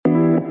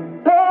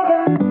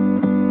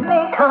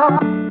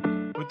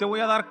te voy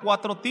a dar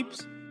 4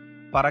 tips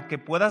para que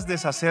puedas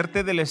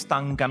deshacerte del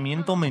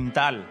estancamiento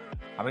mental.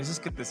 A veces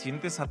que te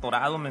sientes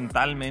atorado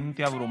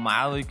mentalmente,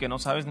 abrumado y que no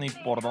sabes ni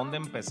por dónde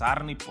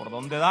empezar ni por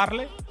dónde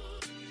darle.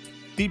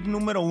 Tip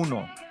número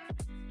 1.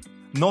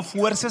 No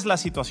fuerces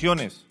las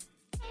situaciones.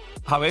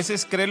 A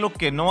veces créelo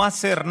que no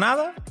hacer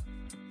nada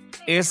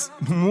es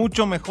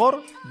mucho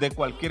mejor de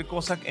cualquier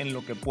cosa en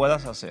lo que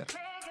puedas hacer.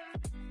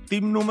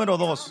 Tip número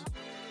 2.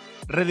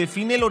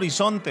 Redefine el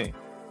horizonte.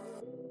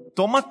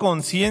 Toma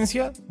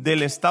conciencia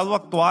del estado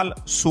actual,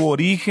 su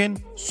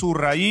origen, su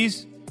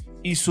raíz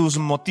y sus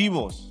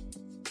motivos.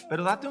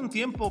 Pero date un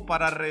tiempo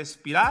para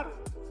respirar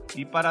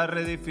y para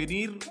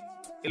redefinir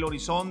el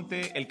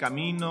horizonte, el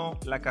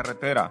camino, la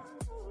carretera.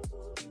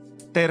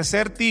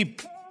 Tercer tip.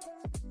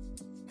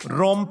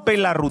 Rompe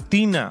la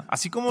rutina,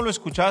 así como lo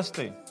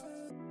escuchaste.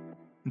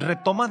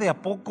 Retoma de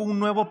a poco un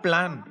nuevo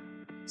plan.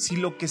 Si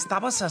lo que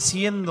estabas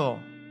haciendo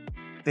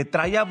te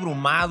trae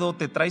abrumado,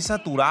 te trae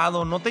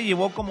saturado, no te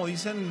llevó, como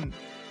dicen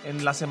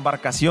en las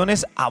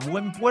embarcaciones, a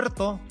buen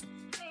puerto,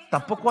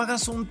 tampoco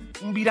hagas un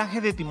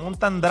viraje de timón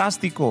tan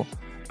drástico,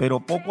 pero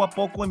poco a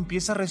poco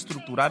empieza a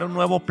reestructurar un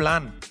nuevo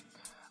plan.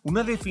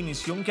 Una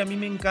definición que a mí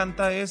me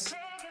encanta es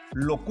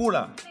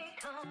locura.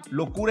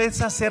 Locura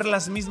es hacer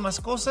las mismas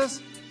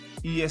cosas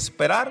y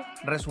esperar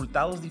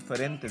resultados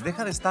diferentes.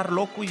 Deja de estar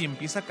loco y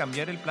empieza a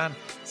cambiar el plan.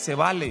 Se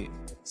vale,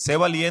 sé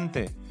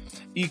valiente.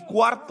 Y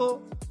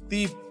cuarto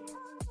tip.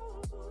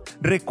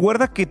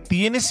 Recuerda que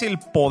tienes el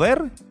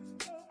poder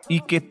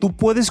y que tú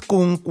puedes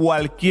con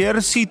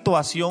cualquier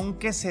situación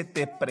que se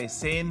te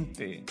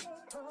presente.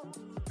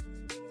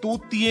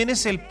 Tú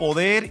tienes el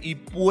poder y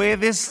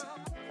puedes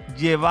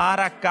llevar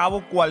a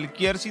cabo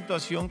cualquier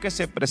situación que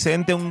se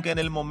presente, aunque en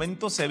el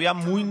momento se vea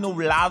muy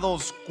nublado,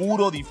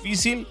 oscuro,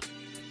 difícil.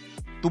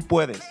 Tú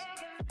puedes.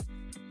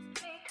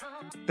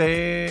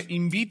 Te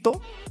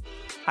invito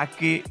a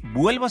que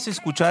vuelvas a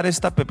escuchar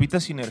esta Pepita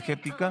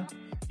Sinergética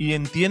y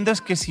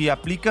entiendas que si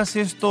aplicas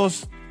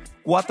estos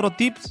 4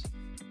 tips,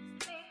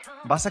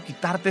 vas a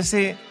quitarte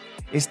ese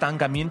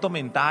estancamiento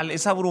mental,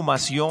 esa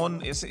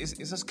abrumación,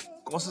 esas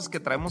cosas que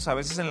traemos a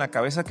veces en la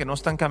cabeza que no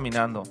están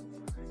caminando.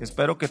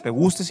 Espero que te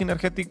guste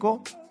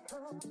Sinergético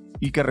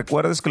y que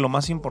recuerdes que lo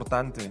más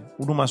importante,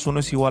 1 más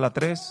 1 es igual a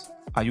 3.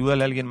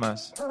 Ayúdale a alguien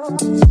más.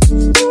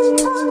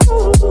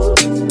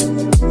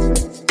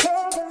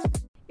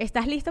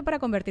 ¿Estás listo para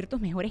convertir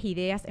tus mejores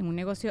ideas en un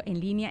negocio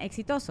en línea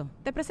exitoso?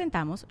 Te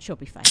presentamos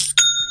Shopify.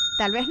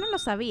 Tal vez no lo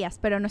sabías,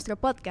 pero nuestro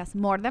podcast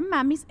More Than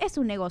Mamis es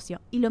un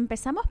negocio y lo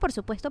empezamos por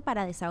supuesto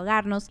para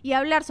desahogarnos y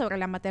hablar sobre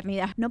la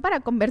maternidad, no para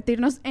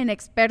convertirnos en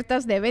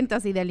expertas de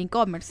ventas y del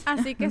e-commerce.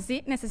 Así que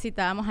sí,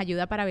 necesitábamos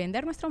ayuda para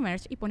vender nuestro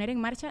merch y poner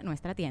en marcha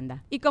nuestra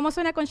tienda. ¿Y cómo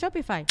suena con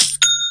Shopify?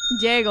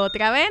 Llegó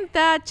otra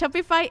venta.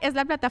 Shopify es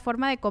la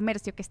plataforma de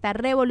comercio que está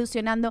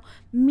revolucionando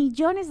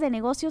millones de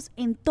negocios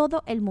en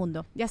todo el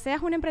mundo. Ya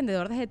seas un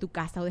emprendedor desde tu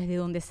casa o desde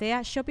donde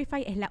sea,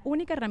 Shopify es la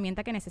única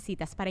herramienta que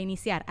necesitas para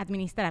iniciar,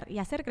 administrar y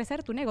hacer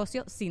crecer tu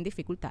negocio sin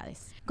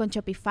dificultades. Con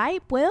Shopify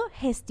puedo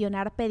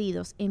gestionar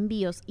pedidos,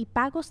 envíos y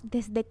pagos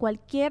desde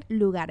cualquier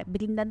lugar,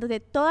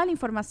 brindándote toda la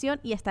información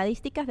y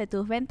estadísticas de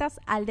tus ventas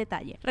al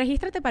detalle.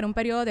 Regístrate para un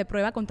periodo de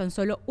prueba con tan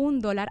solo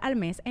 $1 al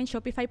mes en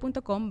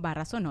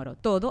shopify.com/sonoro,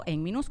 todo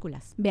en minúsculas.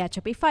 Ve a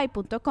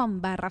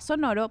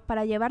shopify.com/sonoro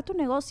para llevar tu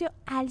negocio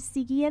al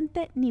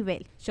siguiente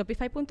nivel.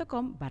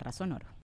 Shopify.com/sonoro.